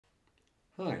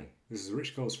Hi, this is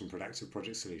Rich Coles from Prodactive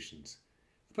Project Solutions.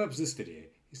 The purpose of this video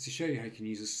is to show you how you can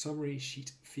use a summary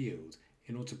sheet field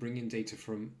in order to bring in data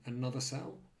from another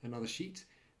cell, another sheet,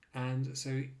 and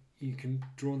so you can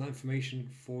draw on that information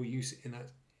for use in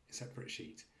that separate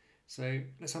sheet. So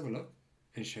let's have a look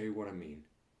and show you what I mean.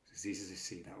 It's easy to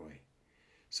see that way.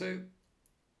 So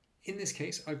in this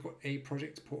case, I've got a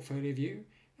project portfolio view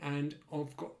and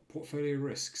I've got portfolio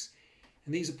risks,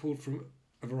 and these are pulled from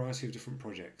a variety of different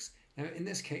projects. Now in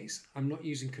this case, I'm not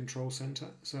using Control Center,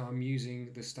 so I'm using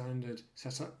the standard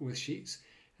setup with sheets.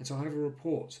 And so I have a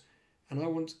report, and I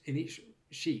want in each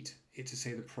sheet it to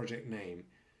say the project name.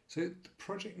 So the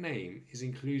project name is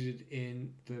included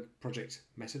in the project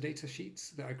metadata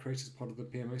sheets that I created as part of the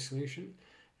PMO solution.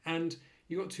 And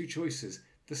you've got two choices.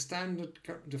 The standard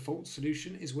default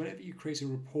solution is whenever you create a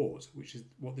report, which is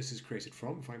what this is created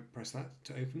from. If I press that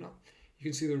to open up, you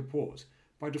can see the report.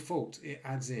 By default, it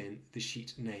adds in the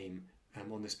sheet name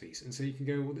on this piece. And so you can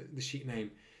go with the sheet name.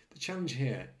 The challenge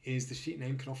here is the sheet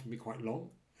name can often be quite long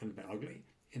and a bit ugly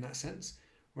in that sense.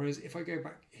 Whereas if I go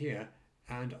back here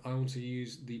and I want to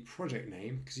use the project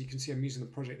name, because you can see I'm using the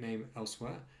project name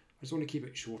elsewhere, I just want to keep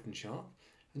it short and sharp.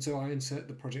 And so I insert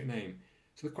the project name.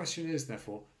 So the question is,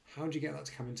 therefore, how do you get that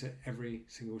to come into every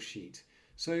single sheet?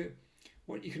 So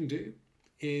what you can do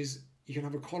is you can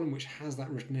have a column which has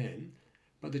that written in.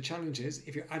 But the challenge is,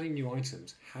 if you're adding new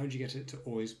items, how do you get it to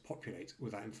always populate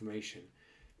with that information?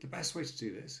 The best way to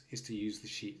do this is to use the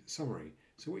sheet summary.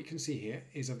 So what you can see here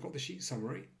is I've got the sheet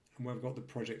summary, and we've got the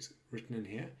project written in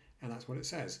here, and that's what it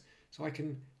says. So I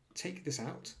can take this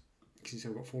out, because you see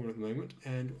I've got formula at the moment,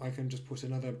 and I can just put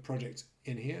another project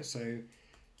in here. So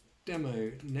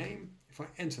demo name, if I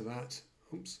enter that,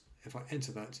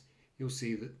 you'll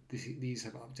see that these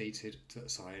have updated to that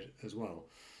side as well.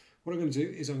 What I'm going to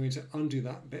do is I'm going to undo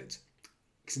that bit,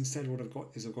 because instead what I've got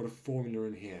is I've got a formula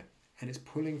in here, and it's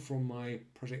pulling from my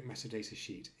project metadata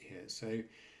sheet here. So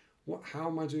how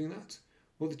am I doing that?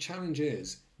 Well, the challenge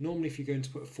is, normally if you're going to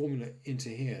put a formula into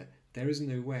here, there is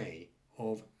no way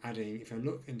of adding. If I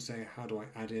look and say, how do I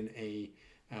add in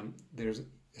there's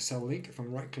a cell link. If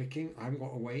I'm right clicking, I haven't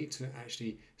got a way to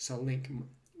actually cell link.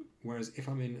 Whereas if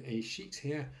I'm in a sheet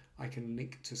here, I can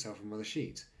link to cell from another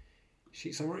sheet.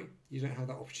 Sheet summary, you don't have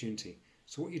that opportunity.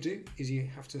 So what you do is you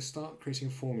have to start creating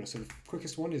a formula. So the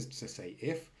quickest one is to say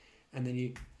if, and then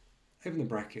you open the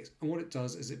brackets, and what it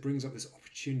does is it brings up this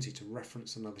opportunity to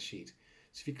reference another sheet.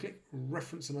 So if you click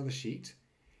reference another sheet,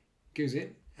 it goes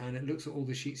in and it looks at all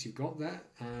the sheets you've got there,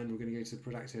 and we're going to go to the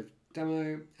Prodactive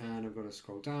demo, and I've got to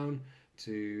scroll down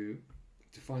to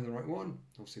find the right one.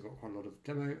 Obviously got quite a lot of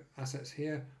demo assets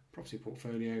here. Property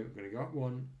portfolio, I'm going to go up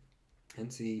one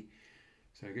and see.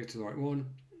 So I go to the right one,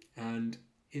 and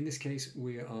in this case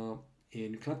we are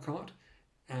in Club Card,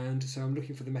 and so I'm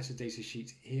looking for the metadata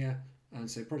sheet here,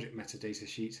 and so project metadata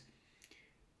sheet.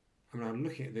 I'm now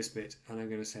looking at this bit, and I'm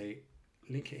going to say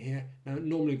link it here. Now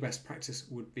normally best practice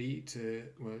would be to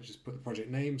just put the project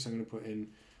name, so I'm going to put in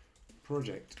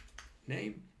project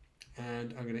name,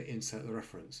 and I'm going to insert the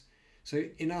reference. So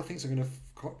in other things I'm going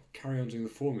to carry on doing the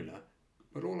formula,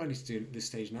 but all I need to do at this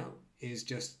stage now is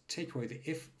just take away the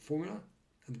if formula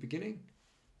at the beginning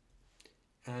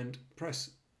and press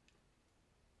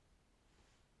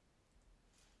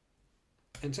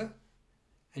enter,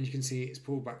 and you can see it's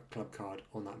pulled back Club Card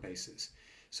on that basis.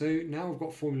 So now I've got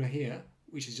a formula here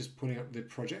which is just pulling up the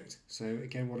project. So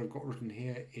again, what I've got written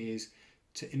here is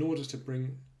in order to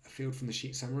bring a field from the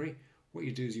sheet summary, what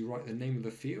you do is you write the name of the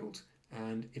field,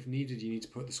 and if needed you need to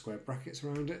put the square brackets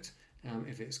around it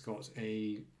if it's got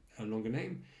a longer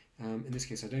name. In this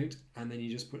case I don't, and then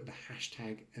you just put the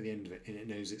hashtag at the end of it, and it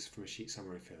knows it's from a sheet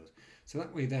summary field. So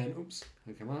that way then,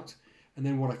 I come out, and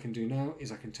then what I can do now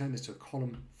is I can turn this to a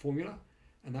column formula,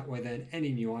 and that way then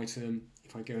any new item,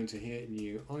 if I go into here,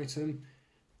 new item,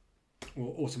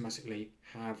 will automatically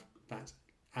have that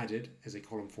added as a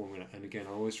column formula. And again,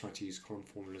 I always try to use column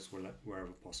formulas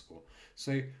wherever possible.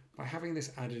 So by having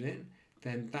this added in,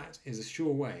 then that is a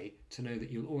sure way to know that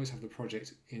you'll always have the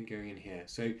project going in here.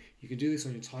 So you can do this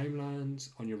on your timelines,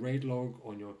 on your RAID log,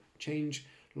 on your change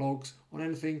logs, on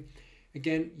anything.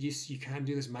 Again, you can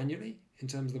do this manually in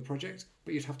terms of the project,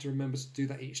 but you'd have to remember to do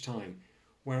that each time.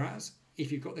 Whereas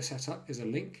if you've got this set up as a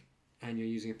link and you're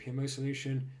using a PMO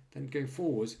solution, then going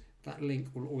forwards, that link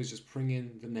will always just bring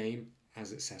in the name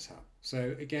as it's set up.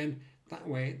 So again, that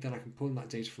way, then I can pull in that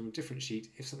data from a different sheet.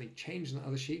 If something changed in that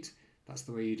other sheet, that's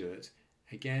the way you do it.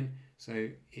 Again, so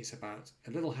it's about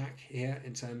a little hack here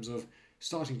in terms of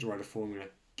starting to write a formula,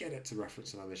 get it to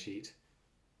reference another sheet,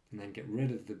 and then get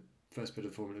rid of the first bit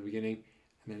of the formula at the beginning,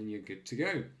 and then you're good to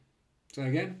go. So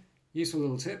again, useful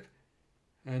little tip,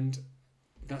 and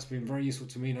that's been very useful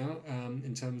to me now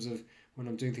in terms of when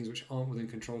I'm doing things which aren't within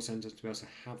Control Center to be able to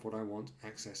have what I want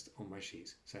accessed on my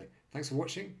sheets. So thanks for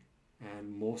watching,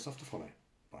 and more stuff to follow.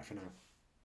 Bye for now.